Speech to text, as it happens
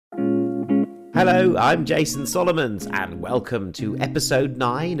Hello, I'm Jason Solomons, and welcome to episode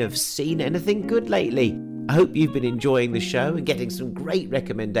 9 of Seen Anything Good Lately? I hope you've been enjoying the show and getting some great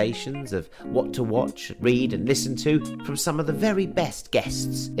recommendations of what to watch, read and listen to from some of the very best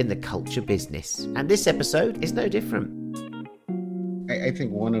guests in the culture business. And this episode is no different. I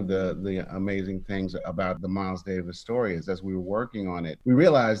think one of the amazing things about the Miles Davis story is as we were working on it, we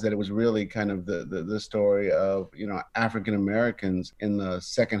realized that it was really kind of the story of, African Americans in the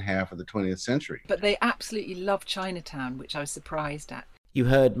second half of the 20th century. But they absolutely love Chinatown, which I was surprised at. You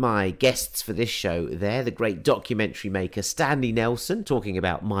heard my guests for this show there, the great documentary maker Stanley Nelson talking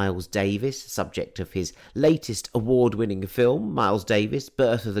about Miles Davis, subject of his latest award-winning film, Miles Davis,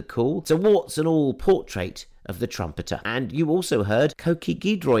 Birth of the Cool. It's a warts and all portrait of the trumpeter. And you also heard Cokie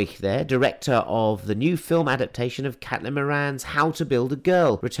Gilroy there, director of the new film adaptation of Caitlin Moran's How to Build a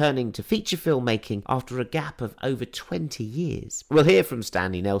Girl, returning to feature filmmaking after a gap of over 20 years. We'll hear from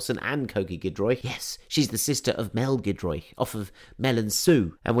Stanley Nelson and Cokie Gilroy. Yes, she's the sister of Mel Gilroy, off of Mel and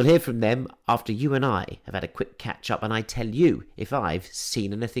Sue. And we'll hear from them after you and I have had a quick catch up and I tell you if I've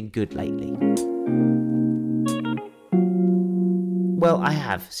seen anything good lately. Well, I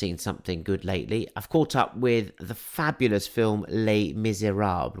have seen something good lately. I've caught up with the fabulous film Les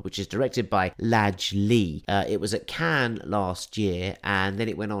Miserables, which is directed by Ladj Ly. It was at Cannes last year, and then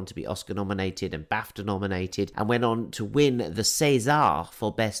it went on to be Oscar nominated and BAFTA nominated, and went on to win the César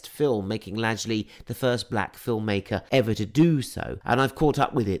for Best Film, making Ladj Ly the first black filmmaker ever to do so. And I've caught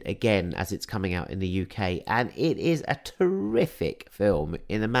up with it again as it's coming out in the UK, and it is a terrific film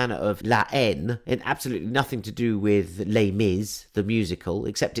in the manner of La Haine, and absolutely nothing to do with Les Mis, the musical,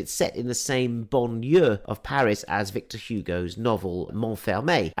 except it's set in the same banlieue of Paris as Victor Hugo's novel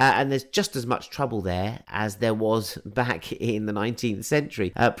Montfermeil. And there's just as much trouble there as there was back in the 19th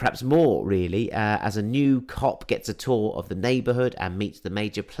century. Perhaps more, really, as a new cop gets a tour of the neighbourhood and meets the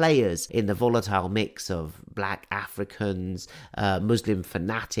major players in the volatile mix of black Africans, Muslim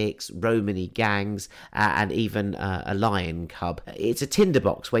fanatics, Romani gangs, and even a lion cub. It's a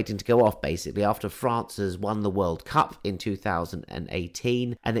tinderbox waiting to go off, basically, after France has won the World Cup in 2018,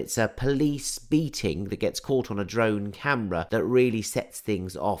 and it's a police beating that gets caught on a drone camera that really sets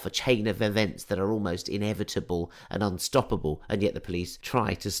things off, a chain of events that are almost inevitable and unstoppable, and yet the police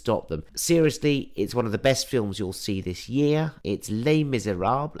try to stop them. Seriously, it's one of the best films you'll see this year. It's Les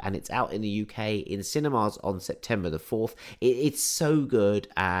Miserables, and it's out in the UK in cinemas on September the 4th. It's so good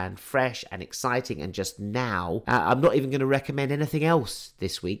and fresh and exciting, and just now, I'm not even going to recommend anything else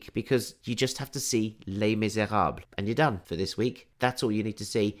this week, because you just have to see Les Miserables, and you're done for this week. That's all you need to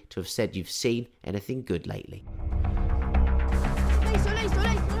see to have said you've seen anything good lately.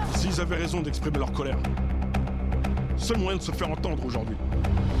 S'ils avaient raison d'exprimer leur colère, seul moyen de se faire entendre aujourd'hui.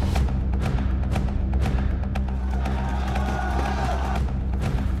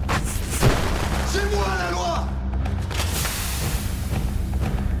 C'est moi la loi!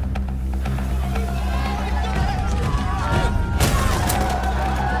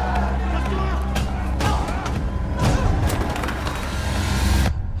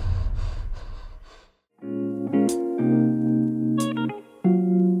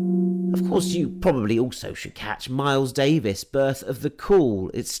 Of course, you probably also should catch Miles Davis, Birth of the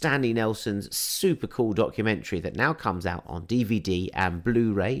Cool. It's Stanley Nelson's super cool documentary that now comes out on DVD and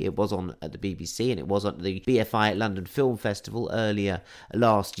Blu-ray. It was on at the BBC and it was on the BFI at London Film Festival earlier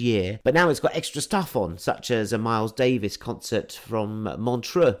last year. But now it's got extra stuff on, such as a Miles Davis concert from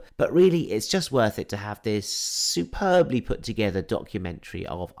Montreux. But really, it's just worth it to have this superbly put together documentary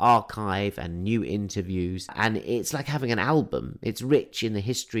of archive and new interviews. And it's like having an album. It's rich in the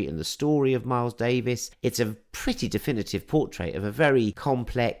history and the story of Miles Davis. It's a pretty definitive portrait of a very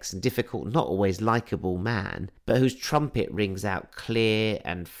complex and difficult, not always likeable man, but whose trumpet rings out clear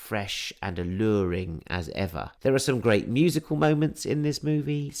and fresh and alluring as ever. There are some great musical moments in this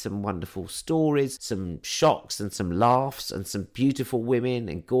movie, some wonderful stories, some shocks and some laughs, and some beautiful women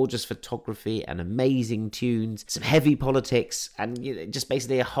and gorgeous photography and amazing tunes, some heavy politics, and just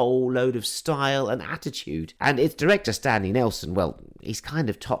basically a whole load of style and attitude. And its director Stanley Nelson, well, he's kind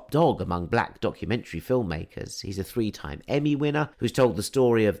of top dog among black documentary filmmakers. He's a 3-time Emmy winner who's told the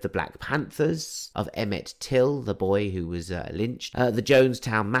story of the Black Panthers, of Emmett Till, the boy who was lynched, the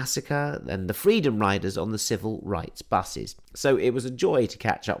Jonestown Massacre, and the Freedom Riders on the civil rights buses. So it was a joy to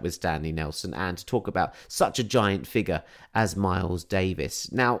catch up with Stanley Nelson and to talk about such a giant figure as Miles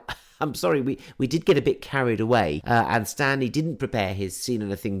Davis. Now, I'm sorry, we did get a bit carried away, and Stanley didn't prepare his Seen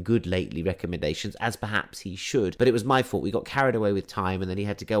Anything Good Lately recommendations, as perhaps he should, but it was my fault. We got carried away with time, and then he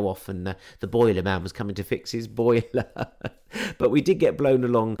had to go off, and the boiler man was coming to fix his boiler. But we did get blown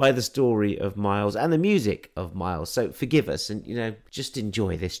along by the story of Miles and the music of Miles. So forgive us and, just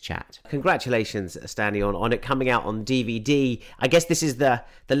enjoy this chat. Congratulations, Stanley, on it coming out on DVD. I guess this is the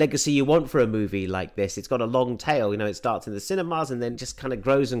legacy you want for a movie like this. It's got a long tail. It starts in the cinemas and then just kind of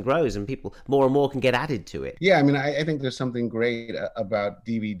grows and grows, and people more and more can get added to it. Yeah, I mean, I think there's something great about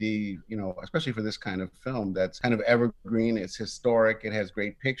DVD, especially for this kind of film that's kind of evergreen. It's historic. It has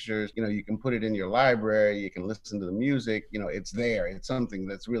great pictures. You can put it in your library. You can listen to the music. It's there. It's something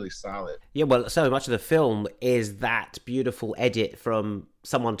that's really solid. Yeah, well, so much of the film is that beautiful edit from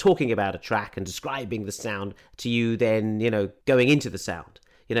someone talking about a track and describing the sound to you then, going into the sound.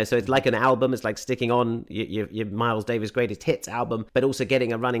 So it's like an album. It's like sticking on your Miles Davis Greatest Hits album, but also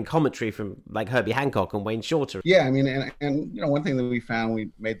getting a running commentary from like Herbie Hancock and Wayne Shorter. Yeah, I mean, and one thing that we found when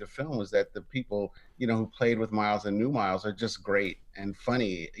we made the film was that the people, who played with Miles and knew Miles are just great and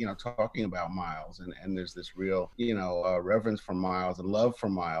funny, talking about Miles. And there's this real, reverence for Miles and love for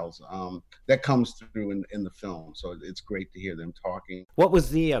Miles that comes through in the film. So it's great to hear them talking. What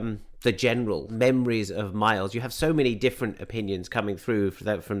was the general memories of Miles? You have so many different opinions coming through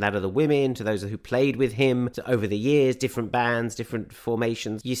from that of the women to those who played with him to over the years, different bands, different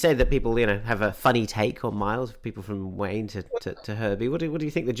formations. You said that people, have a funny take on Miles, people from Wayne to Herbie. What do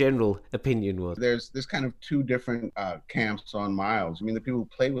you think the general opinion was? There's kind of two different camps on Miles. I mean, the people who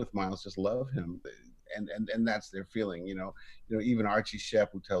play with Miles just love him. And that's their feeling, even Archie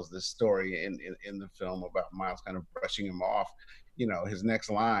Shepp, who tells this story in the film about Miles kind of brushing him off. His next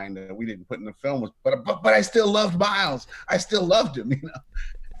line that we didn't put in the film was, but I still loved Miles. I still loved him,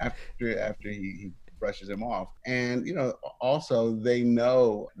 after he brushes him off. And, also they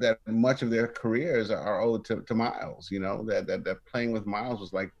know that much of their careers are owed to Miles, that playing with Miles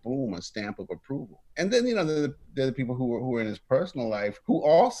was like, boom, a stamp of approval. And then, there are the people who were in his personal life who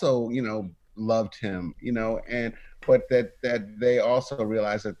also, loved him, but that they also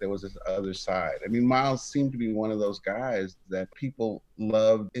realized that there was this other side. I mean, Miles seemed to be one of those guys that people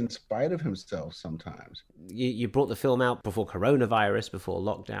loved in spite of himself sometimes. You brought the film out before coronavirus, before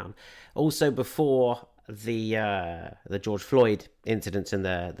lockdown, also before the George Floyd incidents and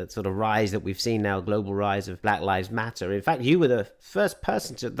the sort of rise that we've seen now, global rise of Black Lives Matter. In fact, you were the first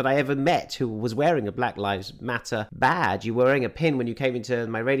person that I ever met who was wearing a Black Lives Matter badge. You were wearing a pin when you came into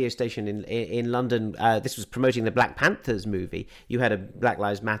my radio station in London. This was promoting the Black Panthers movie. You had a Black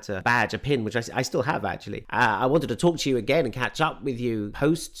Lives Matter badge, a pin, which I still have actually. I wanted to talk to you again and catch up with you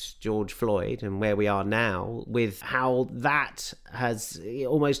post George Floyd and where we are now, with how that has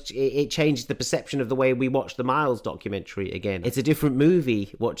almost it changed the perception of the way we watch the Miles documentary again. It's a different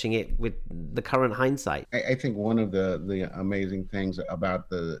movie watching it with the current hindsight. I think one of the amazing things about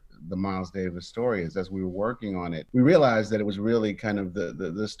the Miles Davis story is, as we were working on it, we realized that it was really kind of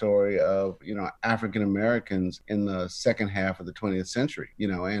the story of, African Americans in the second half of the 20th century,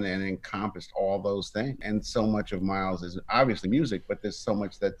 and encompassed all those things. And so much of Miles is obviously music, but there's so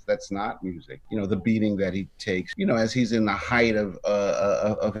much that's not music. The beating that he takes, as he's in the height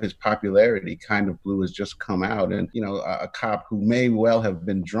of his popularity. Kind of Blue has just come out, and a cop who may well have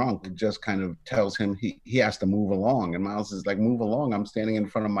been drunk just kind of tells him he has to move along, and Miles is like, move along, I'm standing in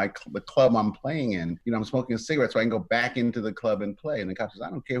front of the club I'm playing in, I'm smoking a cigarette so I can go back into the club and play. And the cop says, I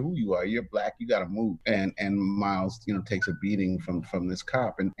don't care who you are, you're black, you gotta move. And Miles takes a beating from this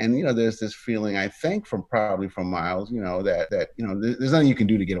cop, and there's this feeling, I think, probably from Miles, that there's nothing you can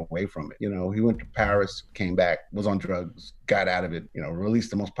do to get away from it. He went to Paris, came back, was on drugs, got out of it,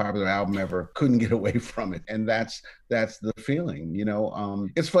 released the most popular album ever, couldn't get away from it. And that's the feeling.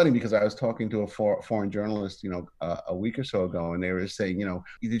 It's funny because I was talking to a foreign journalist a week or so ago, and they were saying,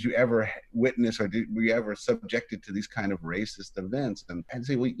 did you ever witness or were you ever subjected to these kind of racist events? And I'd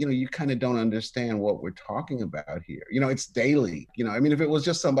say, well, you kind of don't understand what we're talking about here. It's daily. I mean, if it was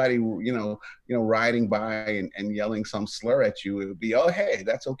just somebody riding by and yelling some slur at you, it would be, oh, hey,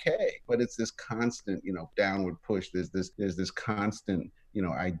 that's okay. But it's this constant downward push. There's this constant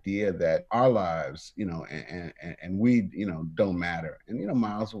idea that our lives, and we, don't matter. And,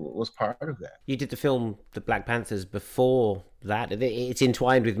 Miles was part of that. You did the film The Black Panthers before that. It's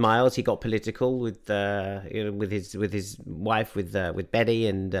entwined with Miles. He got political with his wife, with Betty,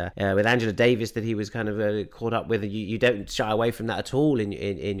 and with Angela Davis, that he was kind of caught up with. You don't shy away from that at all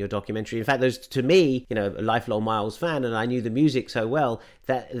in your documentary. In fact, those, to me, a lifelong Miles fan, and I knew the music so well,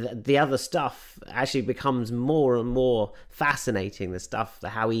 that the other stuff actually becomes more and more fascinating. The stuff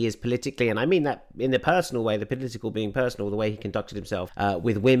stuff, how he is politically, and I mean that in the personal way, the political being personal, the way he conducted himself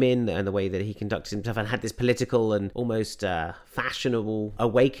with women, and the way that he conducted himself, and had this political and almost fashionable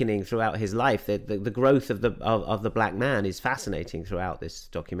awakening throughout his life. The growth of the black man is fascinating throughout this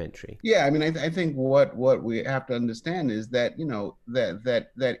documentary. Yeah, I mean, I think what we have to understand is that, you know,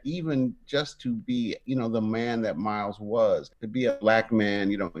 that even just to be, you know, the man that Miles was, to be a black man,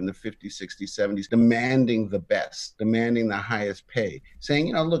 you know, in the 50s, 60s, 70s, demanding the best, demanding the highest pay, saying,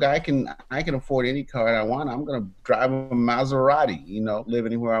 you know, look, I can afford any car I want. I'm going to drive a Maserati, you know, live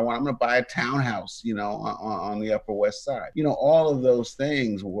anywhere I want. I'm going to buy a townhouse, you know, on the Upper West Side. You know, all of those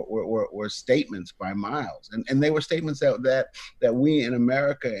things were statements by Miles, and they were statements that we in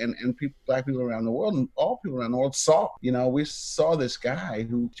America and people, black people around the world, and all people around the world saw. You know, we saw this guy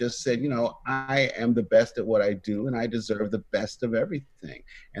who just said, you know, I am the best at what I do, and I deserve the best of everything,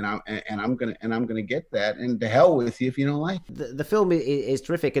 and I'm gonna get that, and to hell with you if you don't like it. The film is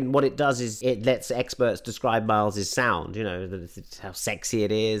terrific, and what it does is it lets experts describe Miles's sound. You know, how sexy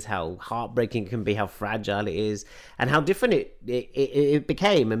it is, how heartbreaking it can be, how fragile it is, and how different it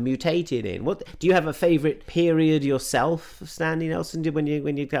became and mutated in. What do you have a favorite period yourself, Stanley Nelson? When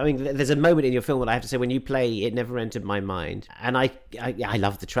you I mean, there's a moment in your film that I have to say, when you play "It Never Entered My Mind," and I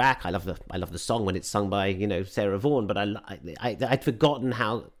love the track, I love the song when it's sung by, you know, Sarah Vaughan, but I'd forgotten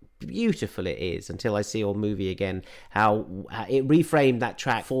how beautiful it is until I see your movie again, how it reframed that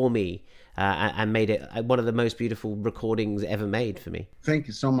track for me. And made it one of the most beautiful recordings ever made for me. Thank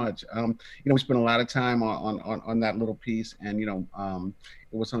you so much. You know, we spent a lot of time on that little piece, and you know,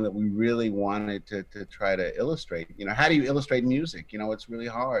 it was something that we really wanted to try to illustrate. You know, how do you illustrate music? You know, it's really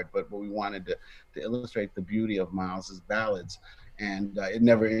hard, but we wanted to illustrate the beauty of Miles's ballads. And It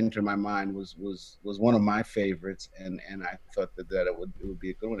Never Entered My Mind was one of my favorites, and I thought that it would be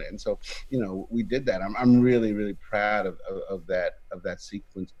a good one. And so, you know, we did that. I'm really proud of that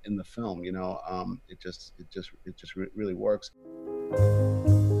sequence in the film. You know, it just really works.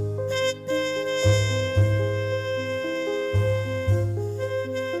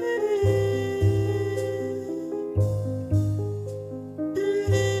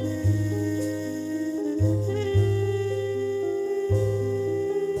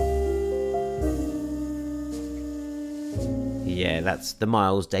 Yeah, that's the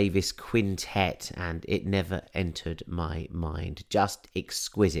Miles Davis Quintet, and It Never Entered My Mind. Just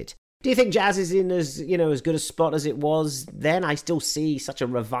exquisite. Do you think jazz is in as good a spot as it was then? I still see such a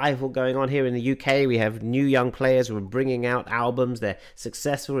revival going on here in the UK. We have new young players who are bringing out albums. They're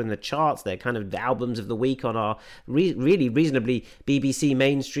successful in the charts. They're kind of the albums of the week on our really reasonably BBC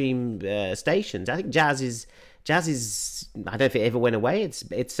mainstream stations. I think jazz is, I don't know if it ever went away.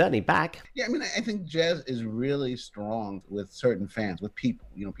 It's certainly back. Yeah, I mean, I think jazz is really strong with certain fans, with people.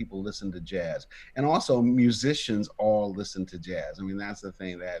 You know, people listen to jazz, and also musicians all listen to jazz. I mean, that's the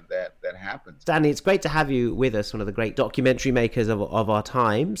thing that happens. Stanley, it's great to have you with us, one of the great documentary makers of our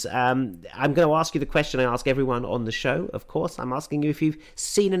times. I'm going to ask you the question I ask everyone on the show. Of course, I'm asking you if you've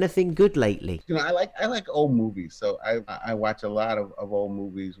seen anything good lately. You know, I like old movies, so I watch a lot of old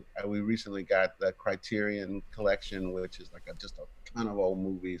movies. We recently got the Criterion Collection, which is like just a ton of old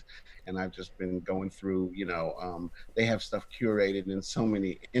movies, and I've just been going through. You know, they have stuff curated in so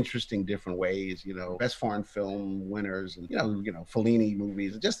many interesting different ways. You know, best foreign film winners, and you know Fellini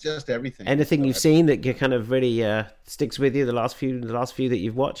movies, just everything. Anything you've seen that you kind of really sticks with you? The last few that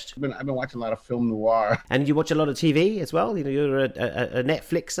you've watched. I've been watching a lot of film noir, and you watch a lot of TV as well. You know, you're a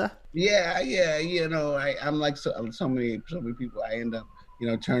Netflixer. Yeah. You know, I'm like so many people. I end up, you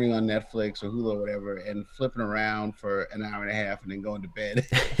know, turning on Netflix or Hulu or whatever and flipping around for an hour and a half and then going to bed.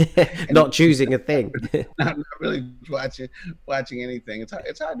 Not choosing a thing. not really watching anything.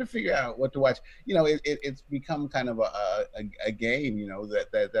 It's hard to figure out what to watch. You know, it's become kind of a game, you know,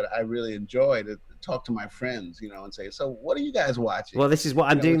 that I really enjoy, to talk to my friends, you know, and say, so what are you guys watching? Well, this is what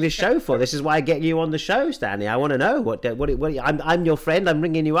I'm doing this show for. This is why I get you on the show, Stanley. I want to know what I'm your friend. I'm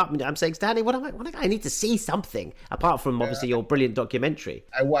ringing you up and I'm saying, Stanley, I need to see something apart from obviously your brilliant documentary.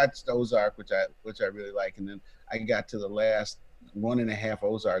 I watched Ozark, which I really like, and then I got to the last 1.5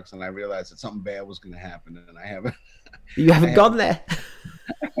 Ozarks and I realized that something bad was going to happen, and I haven't. You haven't gone there.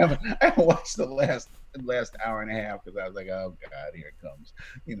 I haven't watched the last hour and a half because I was like, oh God, here it comes,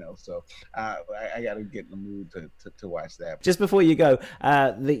 you know. So I got to get in the mood to watch that. Just before you go,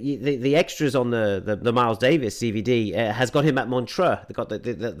 the extras on the Miles Davis DVD has got him at Montreux. They got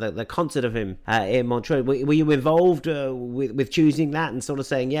the concert of him in Montreux. Were you involved with choosing that and sort of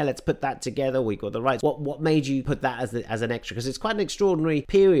saying, yeah, let's put that together? We got the rights. What made you put that as an extra? Because it's quite an extraordinary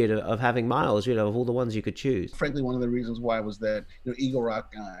period of having Miles. You know, of all the ones you could choose. Frankly, one of the reasons why was that, you know, Eagle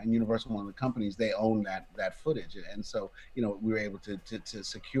Rock and Universal, one of the companies, they own own that footage, and so we were able to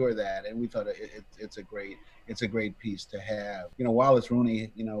secure that, and we thought it's a great piece to have. Wallace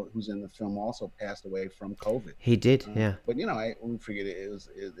Rooney, who's in the film, also passed away from COVID. He did, yeah. But we figured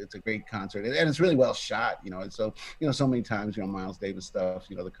it's a great concert, and it's really well shot. And so so many times Miles Davis stuff,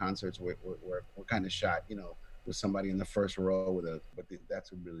 the concerts were kind of shot, with somebody in the first row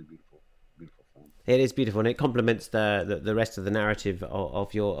that's a really beautiful film. It is beautiful, and it complements the rest of the narrative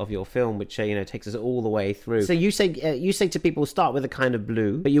of your film, which takes us all the way through. So you say to people, start with A Kind of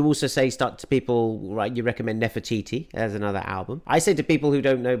Blue, but you also say start to people, right? You recommend Nefertiti as another album. I say to people who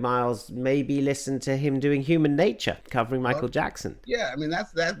don't know Miles, maybe listen to him doing Human Nature, covering Michael Jackson. Yeah, I mean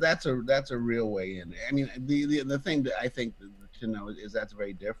that's a real way in. I mean the thing that I think to know is that's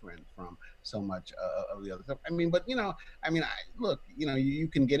very different from so much of the other stuff. I mean, but look, you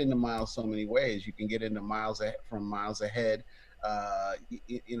can get into Miles so many ways. You can get into Miles from Miles Ahead.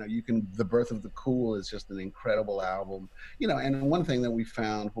 You can. The Birth of the Cool is just an incredible album. And one thing that we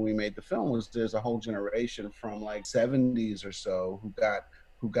found when we made the film was there's a whole generation from like 70s or so who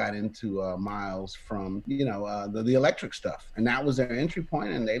got into Miles from the electric stuff, and that was their entry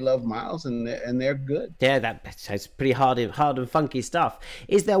point, and they love Miles, and they're good. Yeah, that's pretty hard and funky stuff.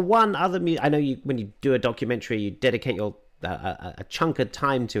 Is there one other I know when you do a documentary, you dedicate a chunk of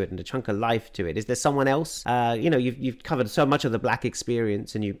time to it and a chunk of life to it. Is there someone else? You've covered so much of the Black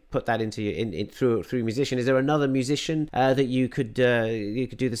experience, and you put that into through musician. Is there another musician that you could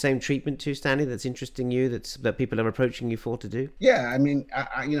do the same treatment to, Stanley? That's interesting you. That people are approaching you for to do. Yeah, I mean,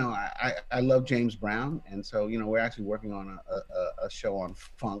 I love James Brown, and so we're actually working on a show on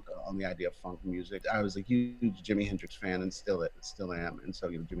funk, on the idea of funk music. I was a huge Jimi Hendrix fan, and still am, and so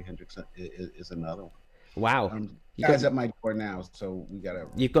Jimi Hendrix is another one. Wow. Guys at my door now, so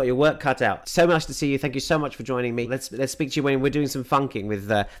you've got your work cut out. So much to see you. Thank you so much for joining me. Let's speak to you when we're doing some funking with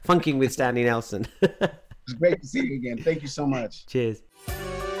Stanley Nelson. It's great to see you again. Thank you so much. Cheers.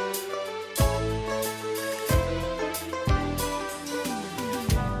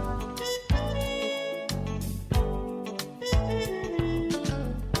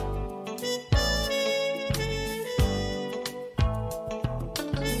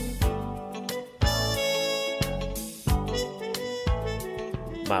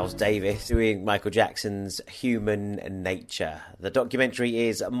 Miles Davis doing Michael Jackson's Human Nature. The documentary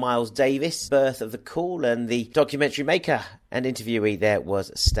is Miles Davis, Birth of the Cool, and the documentary maker and interviewee there was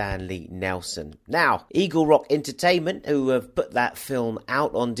Stanley Nelson. Now, Eagle Rock Entertainment, who have put that film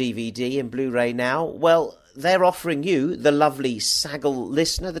out on DVD and Blu-ray now, well, they're offering you, the lovely Saggle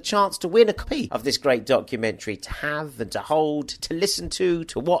listener, the chance to win a copy of this great documentary to have and to hold, to listen to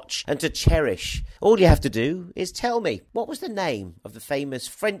watch and to cherish. All you have to do is tell me, what was the name of the famous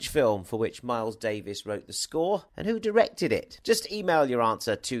French film for which Miles Davis wrote the score and who directed it? Just email your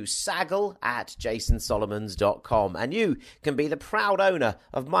answer to saggle@jasonsolomons.com and you can be the proud owner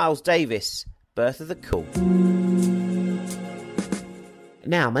of Miles Davis, Birth of the Cool.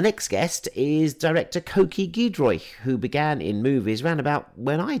 Now, my next guest is director Cokie Gilroy, who began in movies round about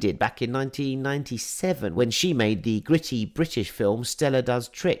when I did, back in 1997, when she made the gritty British film Stella Does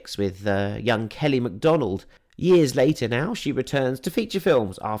Tricks with young Kelly MacDonald. Years later now, she returns to feature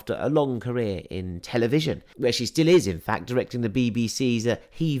films after a long career in television, where she still is, in fact, directing the BBC's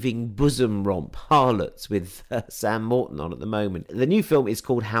heaving bosom romp Harlots with Sam Morton on at the moment. The new film is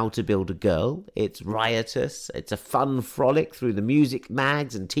called How to Build a Girl. It's riotous. It's a fun frolic through the music,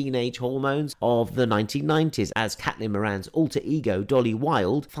 mags and teenage hormones of the 1990s as Caitlin Moran's alter ego, Dolly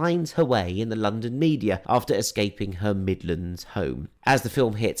Wilde, finds her way in the London media after escaping her Midlands home. As the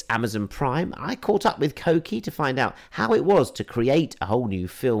film hits Amazon Prime, I caught up with Cokie to find out how it was to create a whole new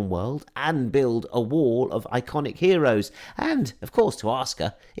film world and build a wall of iconic heroes, and, of course, to ask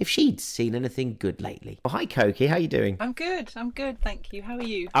her if she'd seen anything good lately. Oh, hi, Cokie. How are you doing? I'm good, thank you. How are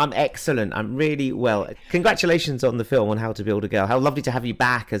you? I'm excellent. I'm really well. Congratulations on the film, on How to Build a Girl. How lovely to have you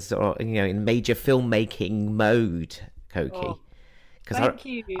back as in major filmmaking mode, Cokie. Oh. Thank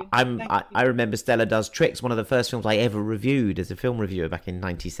you. I remember Stella Does Tricks, one of the first films I ever reviewed as a film reviewer back in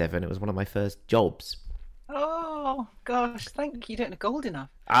 '97. It was one of my first jobs. Oh gosh, thank you. You don't look old enough.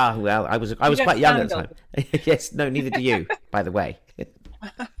 Ah, well, I was quite young at the time. Yes, no, neither do you, by the way.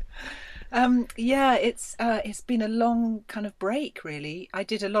 Yeah, it's been a long kind of break, really. I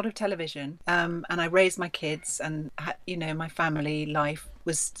did a lot of television, and I raised my kids, and my family life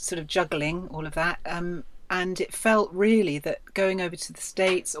was sort of juggling all of that. And it felt really that going over to the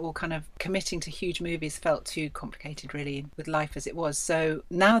States or kind of committing to huge movies felt too complicated, really, with life as it was. So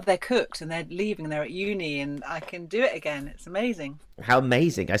now they're cooked and they're leaving, they're at uni, and I can do it again. It's amazing. How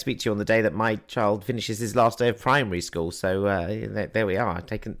amazing. I speak to you on the day that my child finishes his last day of primary school. So there we are,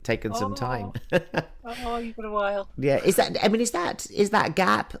 taken some time. Oh, you've got a while. Yeah, is that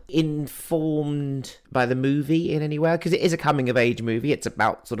gap informed by the movie in any way? Because it is a coming of age movie. It's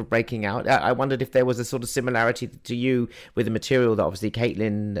about sort of breaking out. I wondered if there was a sort of similarity to you with the material that obviously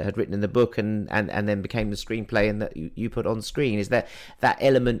Caitlin had written in the book and then became the screenplay and that you put on screen. Is there that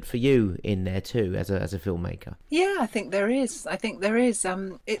element for you in there too as a filmmaker? Yeah, I think there is.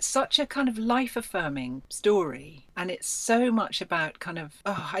 It's such a kind of life affirming story. And it's so much about kind of,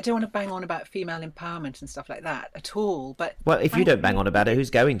 I don't want to bang on about female empowerment and stuff like that at all. But well, if you don't bang on about it, who's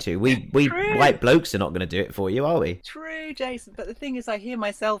going to? We white blokes are not going to do it for you, are we? True, Jason. But the thing is, I hear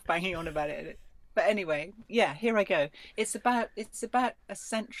myself banging on about it. But anyway, yeah, here I go. It's about a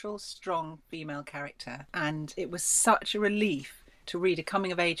central, strong female character. And it was such a relief to read a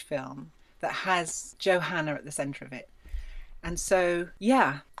coming of age film that has Johanna at the centre of it. And so,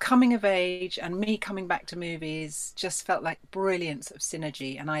 yeah, coming of age and me coming back to movies just felt like brilliant sort of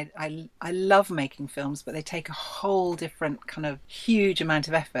synergy. And I love making films, but they take a whole different kind of huge amount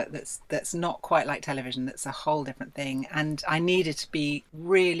of effort that's not quite like television. That's a whole different thing. And I needed to be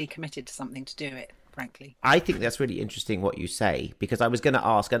really committed to something to do it, frankly. I think that's really interesting what you say, because I was going to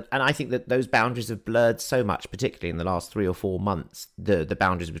ask, and I think that those boundaries have blurred so much, particularly in the last 3 or 4 months, the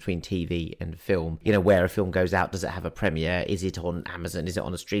boundaries between TV and film. You know, where a film goes out, does it have a premiere? Is it on Amazon? Is it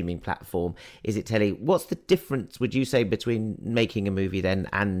on a streaming platform? Is it telly? What's the difference, would you say, between making a movie then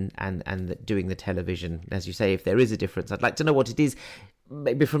and doing the television? As you say, if there is a difference, I'd like to know what it is,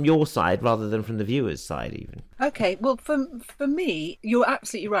 maybe from your side rather than from the viewer's side even. Okay, well, for me, you're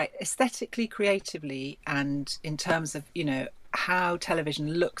absolutely right. Aesthetically, creatively, and in terms of, you know, how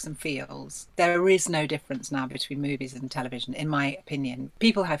television looks and feels, there is no difference now between movies and television, in my opinion.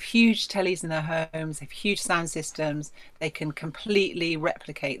 People have huge tellies in their homes, they have huge sound systems, they can completely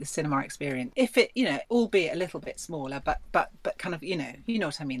replicate the cinema experience. If it, you know, albeit a little bit smaller, but kind of, you know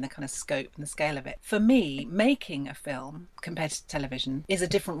what I mean, the kind of scope and the scale of it. For me, making a film compared to television is a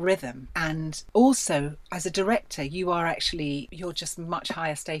different rhythm. And also, as a director, you're just much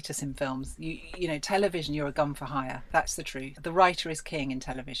higher status in films. You know, television, you're a gun for hire. That's the truth. The writer is king in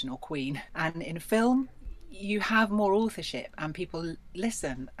television, or queen. And in film, you have more authorship and people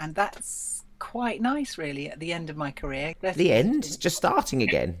listen. And that's quite nice, really, at the end of my career. The end? It's just starting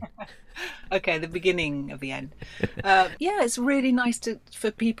again. Okay, the beginning of the end. Yeah, it's really nice for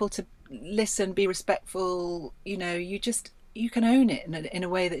people to listen, be respectful. You know, you can own it in a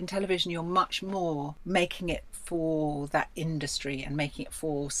way that in television you're much more making it for that industry and making it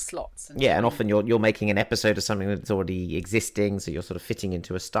for slots. And often you're making an episode of something that's already existing, so you're sort of fitting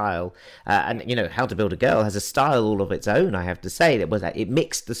into a style. And, you know, How to Build a Girl has a style all of its own, I have to say. It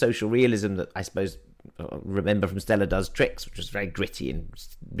mixed the social realism that I suppose remember from Stella Does Tricks, which was very gritty and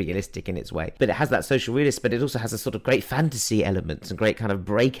realistic in its way, but it has that social realist, but it also has a sort of great fantasy elements and great kind of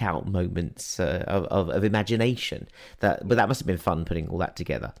breakout moments of imagination. But that must have been fun putting all that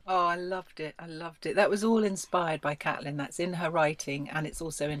together. Oh, I loved it. That was all inspired by Caitlin. That's in her writing, and it's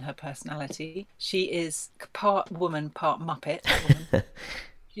also in her personality. She is part woman, part Muppet.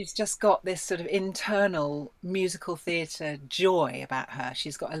 She's just got this sort of internal musical theatre joy about her.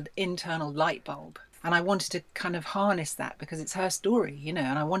 She's got an internal light bulb. And I wanted to kind of harness that because it's her story, you know,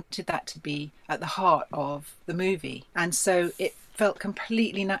 and I wanted that to be at the heart of the movie. And so it felt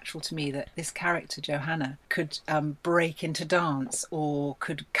completely natural to me that this character, Johanna, could break into dance or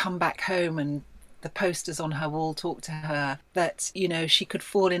could come back home and the posters on her wall talk to her, that, you know, she could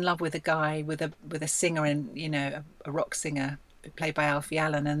fall in love with a guy, with a singer, and, you know, a rock singer played by Alfie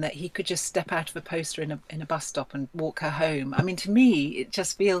Allen, and that he could just step out of a poster in a bus stop and walk her home. I mean, to me, it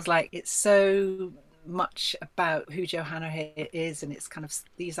just feels like it's so much about who Johanna is, and it's kind of,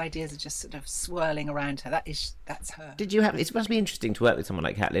 these ideas are just sort of swirling around her. That's her. Did you have, it must be interesting to work with someone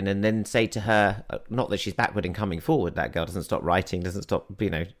like Caitlin and then say to her, not that she's backward in coming forward, that girl doesn't stop writing, doesn't stop,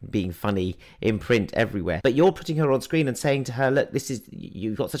 you know, being funny in print everywhere, but you're putting her on screen and saying to her, look, this is,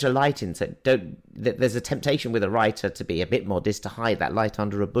 you've got such a light in, so there's a temptation with a writer to be a bit modest, to hide that light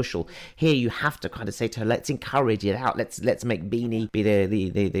under a bushel. Here you have to kind of say to her, let's encourage it out, let's make Beanie be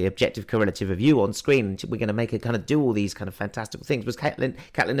the objective correlative of you on screen. We're going to make her kind of do all these kind of fantastical things. Was Caitlin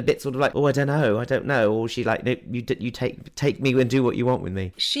a bit sort of like, oh, I don't know, or she like, no, you take me and do what you want with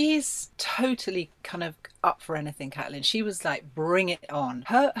me? She's totally kind of up for anything, Caitlin. She was like, bring it on.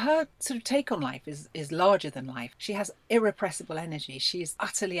 Her sort of take on life is larger than life. She has irrepressible energy. She's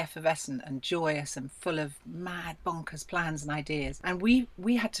utterly effervescent and joyous and full of mad bonkers plans and ideas. And we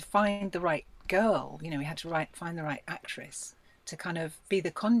had to find the right girl, you know, we had to find the right actress to kind of be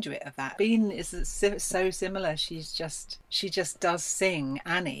the conduit of that. Bean is so similar. She just does sing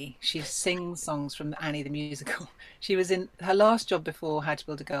Annie. She sings songs from Annie the musical. She was in her last job before How to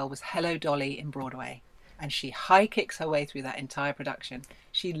Build a Girl was Hello Dolly in Broadway, and she high kicks her way through that entire production.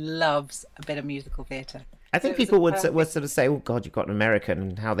 She loves a bit of musical theatre. I think people would sort of say, oh God, you've got an American,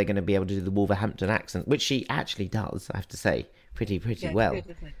 and how are they going to be able to do the Wolverhampton accent, which she actually does, I have to say, pretty well. Good,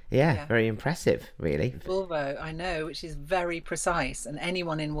 isn't it? Yeah, very impressive, really. Wolvo, I know, which is very precise, and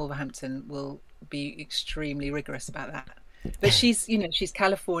anyone in Wolverhampton will be extremely rigorous about that. But she's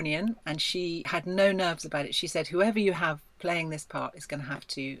Californian, and she had no nerves about it. She said, whoever you have playing this part is going to have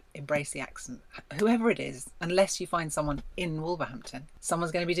to embrace the accent, whoever it is, unless you find someone in Wolverhampton.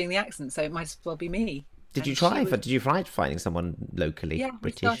 Someone's going to be doing the accent, so it might as well be me. Did you try finding someone locally British?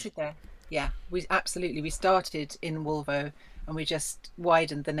 We started there. Yeah, we started in Wolvo, and we just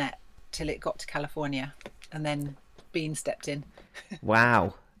widened the net till it got to California, and then Bean stepped in.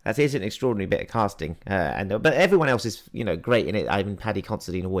 Wow. That is an extraordinary bit of casting, but everyone else is, great in it. I mean, Paddy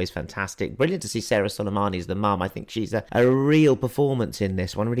Considine, always fantastic. Brilliant to see Sarah Soleimani as the mum. I think she's a real performance in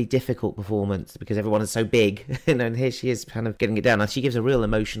this one, a really difficult performance because everyone is so big, and here she is kind of getting it down. And she gives a real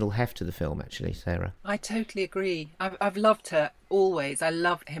emotional heft to the film, actually, Sarah. I totally agree. I've loved her always. I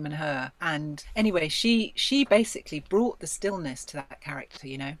loved him and her. And anyway, she basically brought the stillness to that character.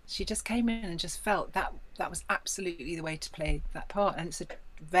 She just came in and just felt that was absolutely the way to play that part, and it's a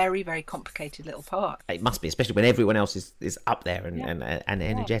very, very complicated little part. It must be, especially when everyone else is up there and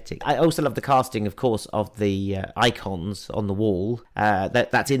energetic. I also love the casting, of course, of the icons on the wall.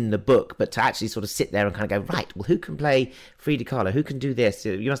 That's in the book, but to actually sort of sit there and kind of go, right, well, who can play Frida Kahlo? Who can do this?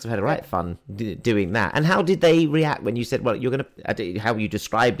 You must have had a right fun doing that. And how did they react when you said, well, you're going to, how you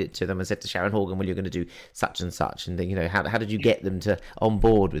described it to them and said to Sharon Horgan, well, you're going to do such and such, and then, how did you get them to on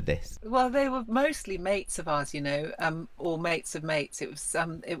board with this? Well, they were mostly mates of ours, or mates of mates.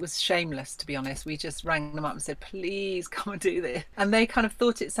 It was shameless, to be honest. We just rang them up and said, please come and do this. And they kind of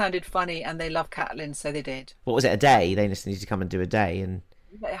thought it sounded funny, and they love Catelyn, so they did. What was it, a day? They just needed to come and do a day? And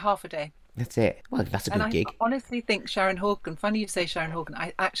half a day. That's it. Well, that's a good gig. I honestly think Sharon Horgan, funny you say Sharon Horgan,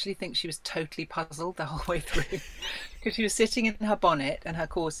 I actually think she was totally puzzled the whole way through. Because she was sitting in her bonnet and her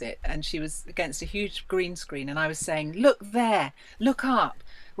corset, and she was against a huge green screen, and I was saying, look there, look up,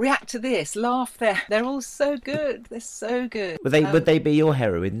 react to this, laugh there. They're all so good. They're so good. Would they be your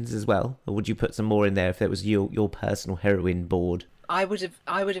heroines as well, or would you put some more in there if it was your personal heroine board? I would have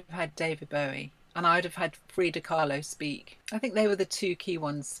had David Bowie, and I would have had Frida Kahlo speak. I think they were the two key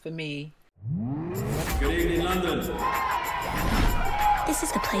ones for me. Good evening, London. This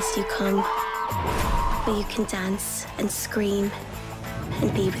is the place you come, where you can dance and scream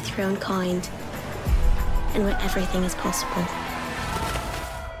and be with your own kind, and where everything is possible.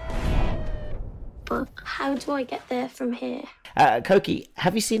 But how do I get there from here? Koki,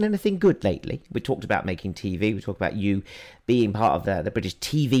 have you seen anything good lately? We talked about making TV. We talked about you being part of the British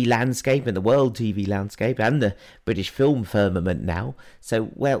TV landscape and the world TV landscape and the British film firmament now. So,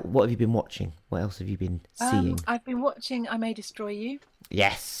 well, what have you been watching? What else have you been seeing? I've been watching I May Destroy You.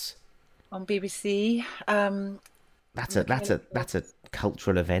 Yes. On BBC. That's a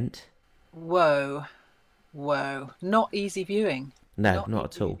cultural event. Whoa. Not easy viewing. No,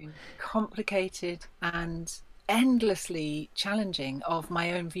 not at all. Complicated and endlessly challenging of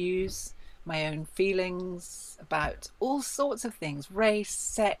my own views, my own feelings about all sorts of things: race,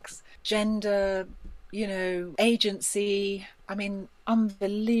 sex, gender, agency. I mean,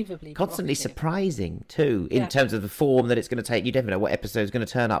 unbelievably constantly surprising too, in terms of the form that it's going to take. You never know what episode is going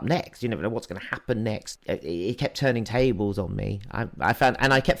to turn up next. You never know what's going to happen next. It kept turning tables on me. I found,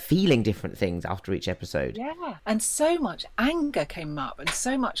 and I kept feeling different things after each episode. Yeah, and so much anger came up, and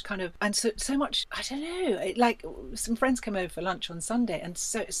so much so much. I don't know. Like some friends came over for lunch on Sunday, and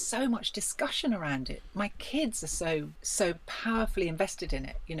so much discussion around it. My kids are so powerfully invested in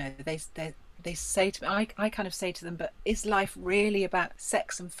it. They say to me, I kind of say to them, but is life really about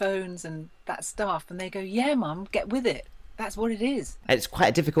sex and phones and that stuff? And they go, yeah, Mum, get with it. That's what it is. It's quite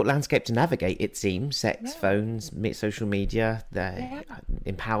a difficult landscape to navigate, it seems. Sex, phones, social media,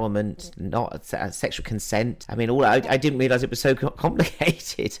 empowerment, not sexual consent. I mean, I didn't realise it was so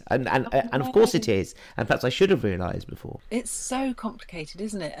complicated. And of course it is. And perhaps I should have realised before. It's so complicated,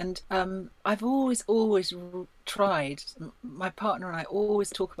 isn't it? And I've always tried. My partner and I always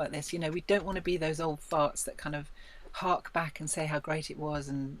talk about this. We don't want to be those old farts that kind of hark back and say how great it was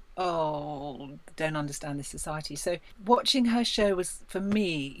and don't understand this society. So watching her show was, for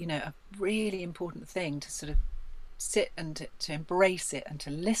me, a really important thing, to sort of sit and to embrace it and to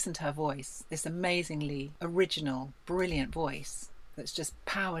listen to her voice, this amazingly original, brilliant voice. that's just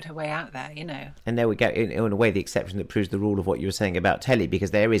powered her way out there, you know. And there we go, in a way, the exception that proves the rule of what you were saying about telly,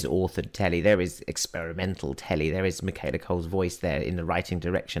 because there is authored telly, there is experimental telly, there is Michaela Coel's voice there in the writing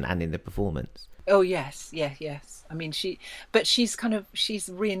direction and in the performance. Oh yes. I mean, she's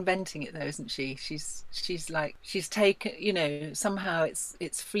reinventing it though, isn't she? She's taken, you know, somehow it's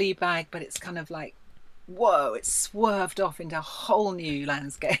Fleabag, but it's kind of like, whoa, it's swerved off into a whole new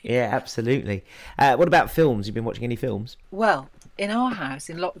landscape. Yeah, absolutely. What about films? You've been watching any films? Well, in our house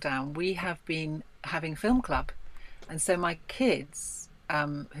in lockdown, we have been having film club, and so my kids,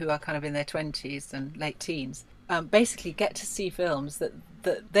 who are kind of in their 20s and late teens, basically get to see films that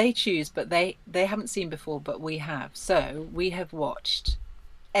they choose, but they haven't seen before, but we have. So we have watched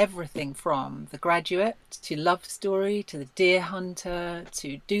everything from The Graduate to Love Story to The Deer Hunter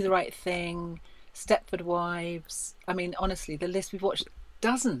to Do the Right Thing, Stepford Wives. I mean, honestly, the list, we've watched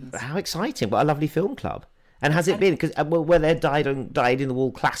dozens. How exciting. What a lovely film club. And has it been, because were there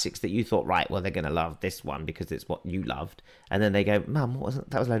dyed-in-the-wall classics that you thought, right, well, they're going to love this one because it's what you loved, and then they go, Mum,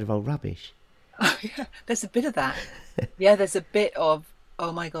 that was a load of old rubbish? Oh, yeah, there's a bit of that. Yeah, there's a bit of,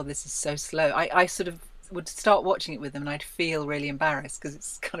 oh my God, this is so slow. I sort of would start watching it with them and I'd feel really embarrassed because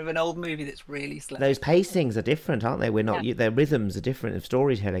it's kind of an old movie that's really slow. Those pacings are different, aren't they? Their rhythms are different of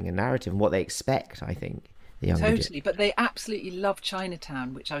storytelling and narrative and what they expect, I think. Totally, but they absolutely love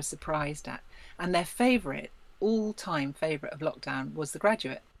Chinatown, which I was surprised at. And their all-time favourite of lockdown was The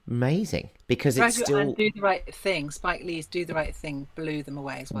Graduate. Amazing, because it's still... And Do the Right Thing, Spike Lee's Do the Right Thing blew them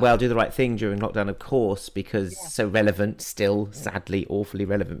away as well. Well, Do the Right Thing during lockdown, of course, because so relevant, still sadly awfully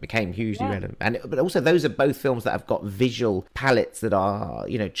relevant, became hugely relevant. But also those are both films that have got visual palettes that are,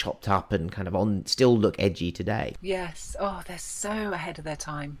 you know, chopped up and kind of still look edgy today. Yes. Oh, they're so ahead of their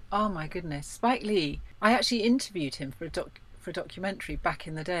time. Oh my goodness. Spike Lee, I actually interviewed him for a documentary back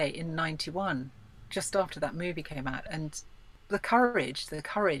in the day in 91, just after that movie came out, and the courage to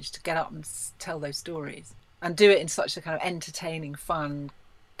get up and tell those stories and do it in such a kind of entertaining, fun,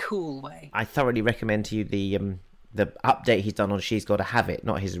 cool way. I thoroughly recommend to you the update he's done on She's Gotta Have It,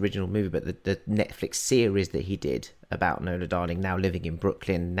 not his original movie, but the Netflix series that he did about Nola Darling now living in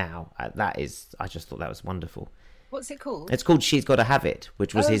Brooklyn now. I just thought that was wonderful. What's it called? It's called She's Gotta Have It,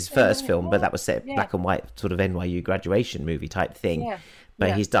 which was his first film, but that was set black and white, sort of NYU graduation movie type thing. Yeah.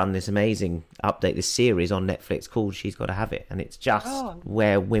 But he's done this amazing update, this series on Netflix called She's Gotta Have It. And it's just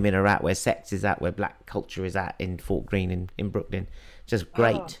where women are at, where sex is at, where black culture is at in Fort Greene in Brooklyn. Just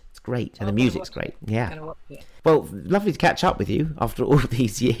great. It's great. And the music's great. Yeah. Well, lovely to catch up with you after all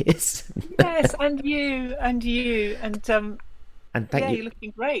these years. Yes, and you. And thank you. You're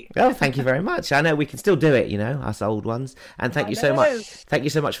looking great. Oh, thank you very much. I know we can still do it, you know, us old ones. And thank you so much. Thank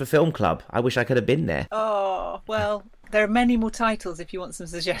you so much for Film Club. I wish I could have been there. Oh, well, there are many more titles if you want some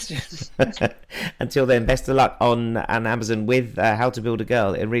suggestions. Until then, best of luck on Amazon with How to Build a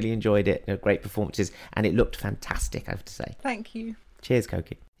Girl. I really enjoyed it. Great performances. And it looked fantastic, I have to say. Thank you. Cheers,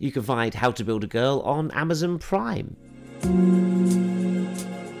 Koki. You can find How to Build a Girl on Amazon Prime.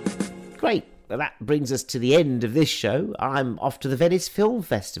 Great. Well, that brings us to the end of this show. I'm off to the Venice Film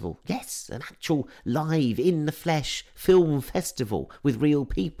Festival. Yes, an actual live, in the flesh film festival with real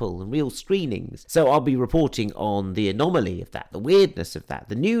people and real screenings. So I'll be reporting on the anomaly of that, the weirdness of that,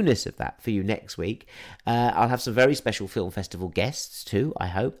 the newness of that for you next week. I'll have some very special film festival guests too, I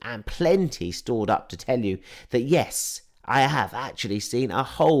hope, and plenty stored up to tell you that yes, I have actually seen a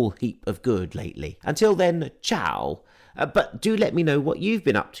whole heap of good lately. Until then, ciao. But do let me know what you've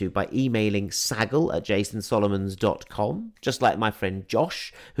been up to by emailing saggle@jasonsolomons.com, just like my friend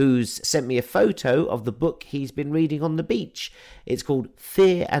Josh, who's sent me a photo of the book he's been reading on the beach. It's called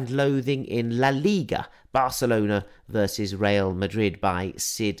Fear and Loathing in La Liga, Barcelona versus Real Madrid by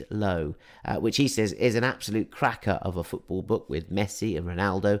Sid Lowe, which he says is an absolute cracker of a football book with Messi and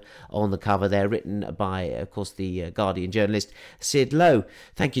Ronaldo on the cover there, written by, of course, the Guardian journalist Sid Lowe.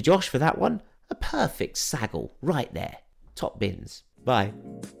 Thank you, Josh, for that one. A perfect saggle right there. Top bins. Bye.